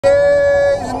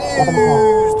Today's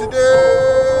news.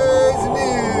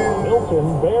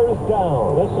 Milton bears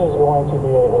down. This is going to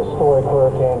be a historic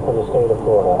hurricane for the state of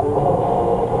Florida.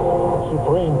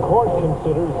 Supreme Court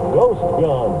considers ghost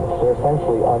guns. They're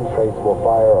essentially untraceable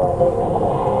firearms.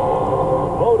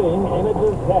 Voting in a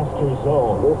disaster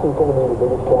zone. This is going to be the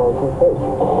biggest challenge we face.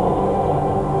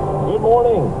 Good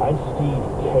morning, I'm Steve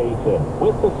Kathan.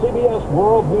 With the CBS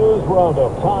World News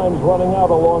Roundup, time's running out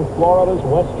along Florida's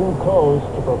western coast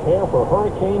to prepare for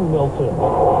Hurricane Milton.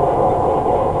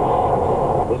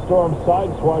 The storm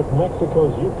sideswiped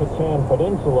Mexico's Yucatan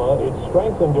Peninsula. It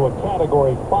strengthened to a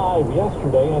Category 5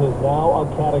 yesterday and is now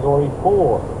a Category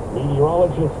 4.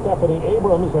 Meteorologist Stephanie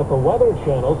Abrams at the Weather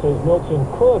Channel says Milton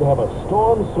could have a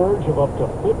storm surge of up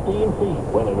to 15 feet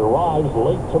when it arrives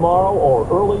late tomorrow or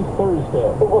early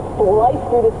Thursday. It will slice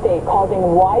through the state, causing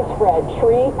widespread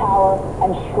tree, power,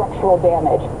 and structural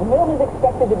damage. Milton is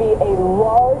expected to be a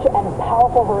large and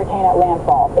powerful hurricane at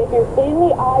landfall. If you're in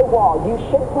the eye wall, you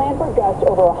should plan for gusts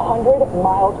over 100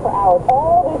 miles per hour.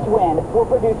 All this wind will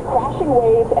produce crashing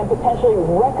waves and potentially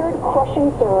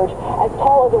record-crushing surge as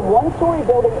tall as a one-story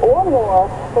building or more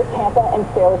for Tampa and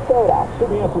Sarasota.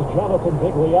 CBS's Jonathan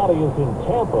Bigliotti is in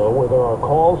Tampa, where there are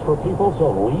calls for people to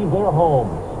leave their homes.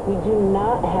 We do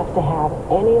not have to have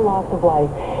any loss of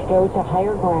life go to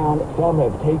higher ground. Some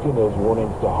have taken those warnings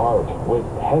to heart, with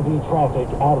heavy traffic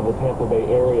out of the Tampa Bay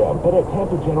area. But at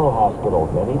Tampa General Hospital,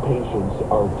 many patients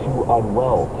are too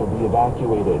unwell to be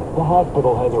evacuated. The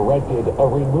hospital has erected a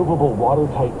removable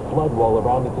watertight flood wall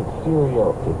around its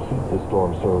exterior to keep the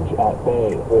storm surge at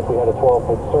bay. If we had a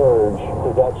 12-foot surge,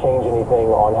 does that change anything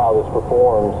on how this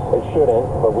performs? It shouldn't,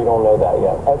 but we don't know that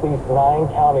yet. At least 9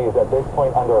 counties at this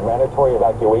point under a mandatory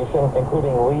evacuation,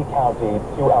 including Lee County,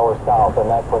 2 hours south,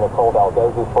 and that's where Nicole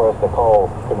Valdez is for us.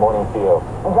 Nicole, good morning to you.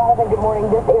 Jonathan, good morning.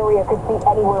 This area could see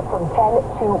anywhere from 10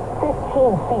 to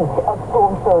 15 feet of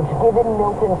storm surge given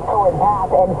Milton's current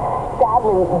path. And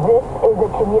sadly, this is a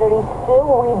community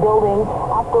still rebuilding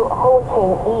after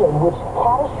Hurricane Ian, which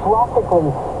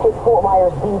catastrophically hit Fort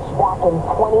Myers Beach back in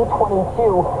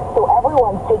 2022. So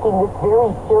everyone's taking this very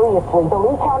seriously. The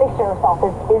Lee County Sheriff's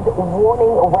Office is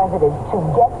warning residents to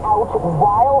get out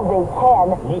while they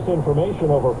can.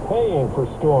 Misinformation over paying for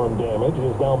storm damage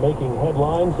is now making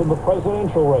headlines in the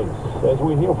presidential race. As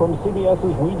we hear from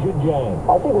CBS's Weijia Jiang.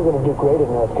 I think we're going to do great in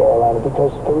North Carolina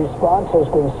because the response has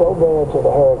been so bad to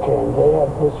the hurricane.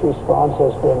 This response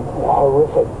has been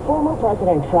horrific. Former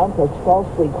President Trump has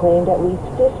falsely claimed at least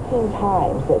 15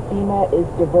 times that FEMA is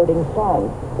diverting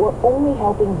funds or only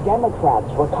helping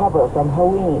Democrats recover from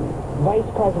Helene. Vice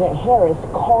President Harris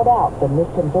called out the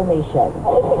misinformation.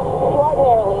 It's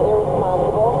extraordinarily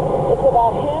irresponsible. It's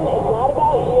about him. It's not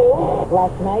about you.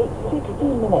 Last night, 60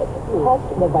 Minutes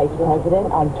pressed the vice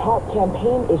president on top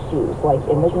campaign issues like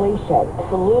immigration.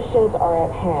 Solutions are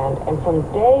at hand, and from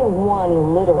day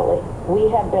one, literally, we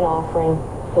have been offering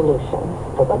solutions.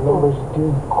 But the numbers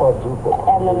did quadruple.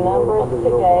 And the numbers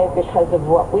today, because of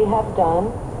what we have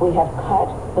done, we have cut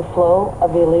the flow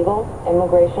of illegal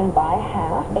immigration by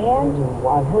half. And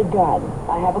on her gun.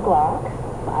 I have a Glock.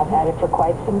 I've had it for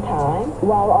quite some time.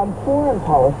 While on foreign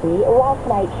policy, last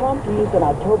night Trump used an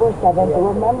October 7th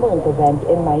remembrance event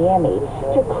in Miami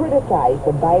to criticize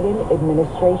the Biden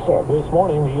administration. This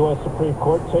morning, the U.S. Supreme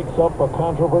Court takes up a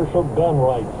controversial gun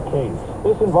rights case.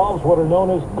 This involves what are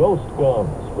known as ghost guns.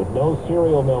 With no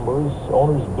serial numbers,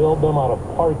 owners build them out of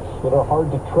parts that are hard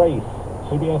to trace.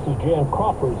 CBS's Jan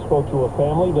Crawford spoke to a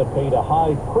family that paid a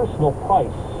high personal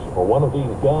price for one of these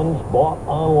guns bought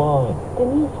online.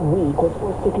 Denise Week was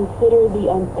forced to consider the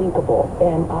unthinkable.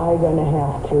 Am I going to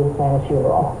have to plan a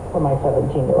funeral for my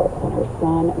 17-year-old? When her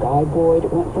son, Guy Boyd,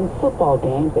 went from football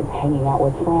games and hanging out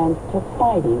with friends to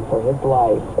fighting for his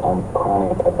life. I'm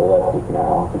chronic epileptic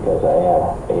now because I have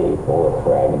a bullet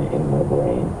fragment in my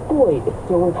brain. Boyd is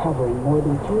still recovering more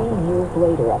than 3 years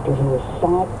later after he was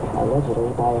shot,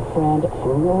 allegedly by a friend,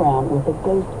 fooling around with a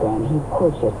ghost gun he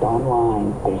purchased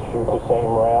online. They shoot the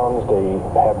same rounds, they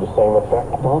have the same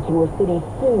effect. Baltimore City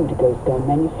sued ghost gun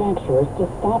manufacturers to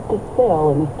stop the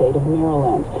sale in the state of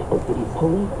Maryland. The city's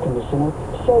police commissioner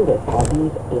showed us how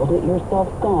these build-it-yourself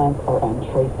guns are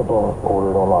untraceable.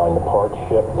 Ordered online, the parts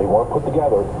shipped, they weren't put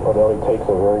together, but it only takes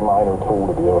a very minor tool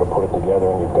to be able to put it together,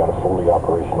 and you've got a fully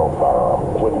operational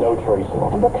firearm with no no Tracy.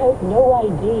 And because no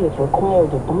ID is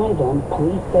required to buy them,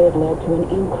 police say it led to an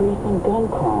increase in gun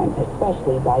crime,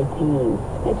 especially by teens.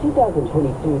 In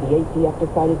 2022, the ATF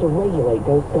decided to regulate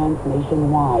ghost guns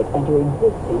nationwide under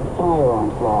existing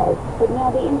firearms laws. But now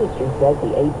the industry says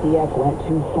the ATF went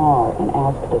too far and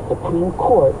asked the Supreme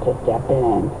Court to step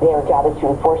in. Their job is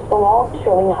to enforce the law,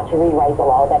 surely not to rewrite the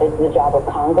law. That is the job of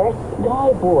Congress.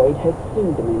 Guy Boyd has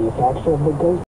sued the manufacturer of the ghost